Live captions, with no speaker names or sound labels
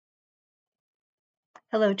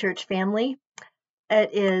Hello, church family.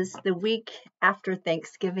 It is the week after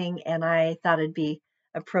Thanksgiving, and I thought it'd be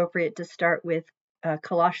appropriate to start with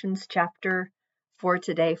Colossians chapter 4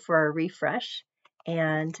 today for our refresh,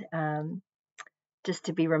 and just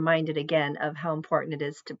to be reminded again of how important it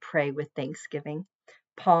is to pray with thanksgiving.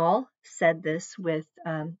 Paul said this with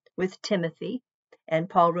Timothy, and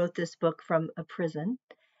Paul wrote this book from a prison,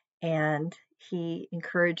 and he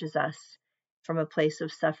encourages us from a place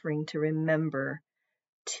of suffering to remember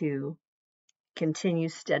to continue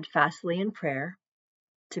steadfastly in prayer,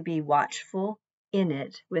 to be watchful in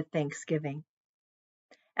it with thanksgiving.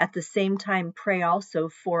 At the same time, pray also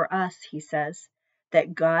for us, he says,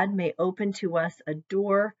 that God may open to us a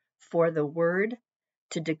door for the word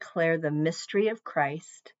to declare the mystery of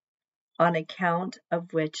Christ, on account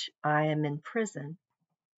of which I am in prison,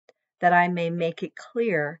 that I may make it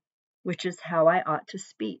clear which is how I ought to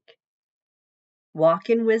speak.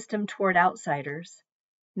 Walk in wisdom toward outsiders,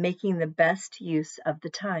 making the best use of the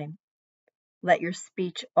time. Let your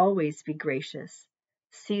speech always be gracious,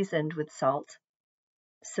 seasoned with salt,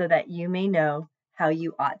 so that you may know how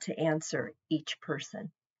you ought to answer each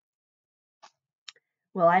person.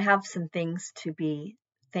 Well, I have some things to be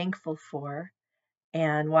thankful for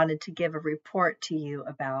and wanted to give a report to you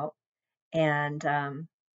about. And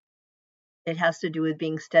it has to do with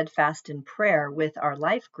being steadfast in prayer with our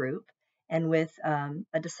life group and with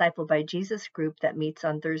a Disciple by Jesus group that meets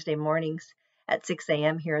on Thursday mornings at 6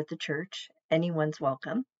 a.m. here at the church. Anyone's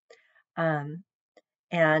welcome.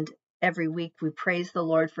 And every week we praise the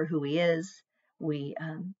Lord for who He is. We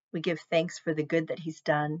give thanks for the good that He's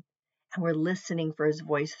done, and we're listening for His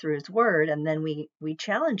voice through His Word. And then we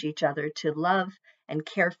challenge each other to love and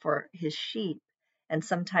care for His sheep. And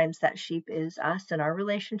sometimes that sheep is us and our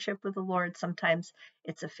relationship with the Lord. Sometimes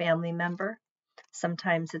it's a family member.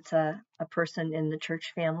 Sometimes it's a person in the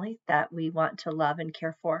church family that we want to love and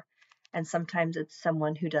care for. And sometimes it's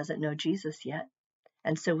someone who doesn't know Jesus yet.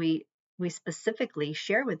 And so we specifically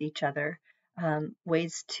share with each other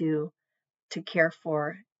ways to care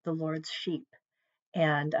for the Lord's sheep,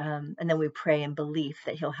 and then we pray in belief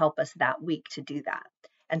that He'll help us that week to do that.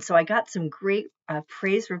 And so I got some great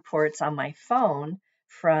praise reports on my phone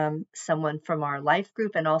from someone from our life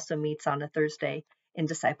group, and also meets on a Thursday in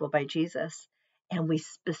Disciple by Jesus. And we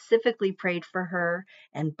specifically prayed for her,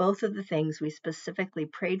 and both of the things we specifically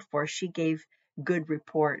prayed for, she gave good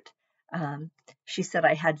report. She said,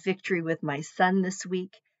 I had victory with my son this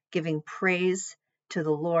week, giving praise to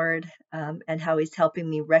the Lord, and how He's helping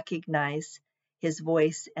me recognize His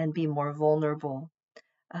voice and be more vulnerable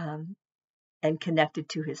and connected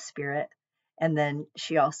to His Spirit. And then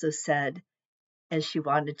she also said, as she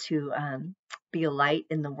wanted to be a light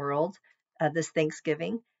in the world this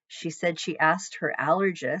Thanksgiving, she said she asked her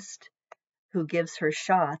allergist who gives her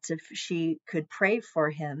shots if she could pray for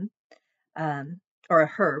him,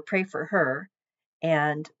 pray for her.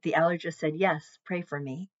 And the allergist said, yes, pray for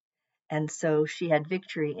me. And so she had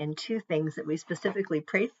victory in two things that we specifically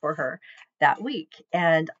prayed for her that week.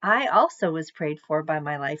 And I also was prayed for by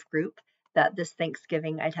my life group that this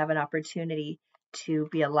Thanksgiving I'd have an opportunity to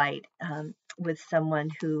be a light with someone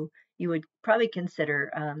who you would probably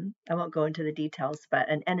consider, I won't go into the details, but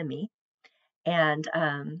an enemy. And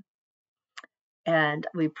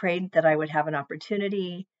we prayed that I would have an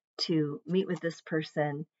opportunity to meet with this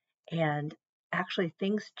person. And actually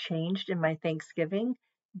things changed in my Thanksgiving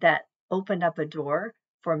that opened up a door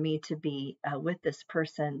for me to be with this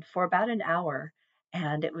person for about an hour.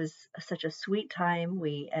 And it was such a sweet time.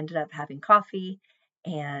 We ended up having coffee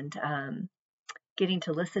and getting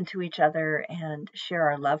to listen to each other and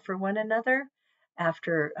share our love for one another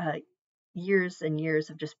after years and years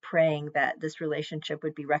of just praying that this relationship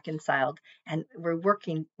would be reconciled. And we're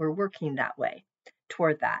working that way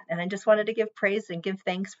toward that. And I just wanted to give praise and give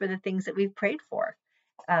thanks for the things that we've prayed for.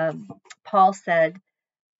 Paul said,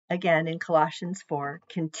 again in Colossians 4,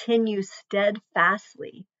 continue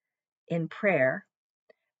steadfastly in prayer,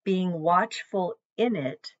 being watchful in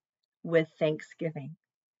it with thanksgiving.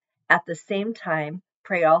 At the same time,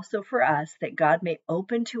 pray also for us that God may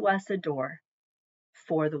open to us a door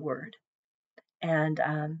for the word. And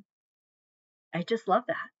I just love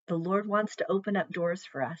that. The Lord wants to open up doors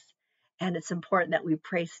for us. And it's important that we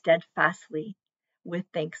pray steadfastly with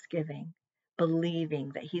thanksgiving,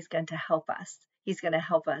 believing that He's going to help us. He's going to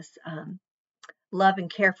help us love and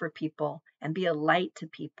care for people and be a light to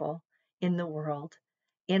people in the world,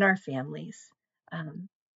 in our families,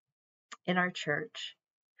 in our church,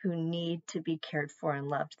 who need to be cared for and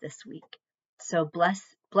loved this week. So bless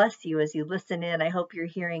you as you listen in. I hope you're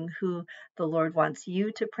hearing who the Lord wants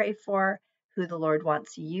you to pray for, who the Lord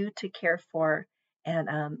wants you to care for, And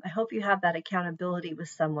I hope you have that accountability with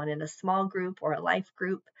someone in a small group or a life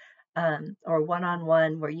group, or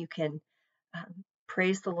one-on-one, where you can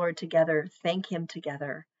praise the Lord together, thank Him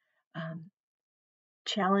together, um,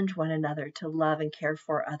 challenge one another to love and care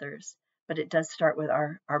for others. But it does start with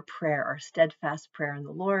our prayer, our steadfast prayer in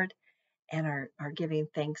the Lord, and our giving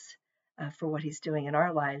thanks for what He's doing in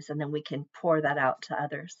our lives. And then we can pour that out to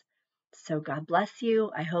others. So God bless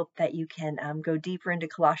you. I hope that you can go deeper into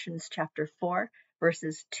Colossians chapter 4,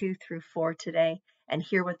 verses 2 through 4 today, and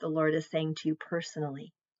hear what the Lord is saying to you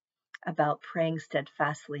personally about praying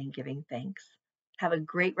steadfastly and giving thanks. Have a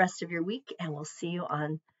great rest of your week, and we'll see you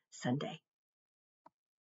on Sunday.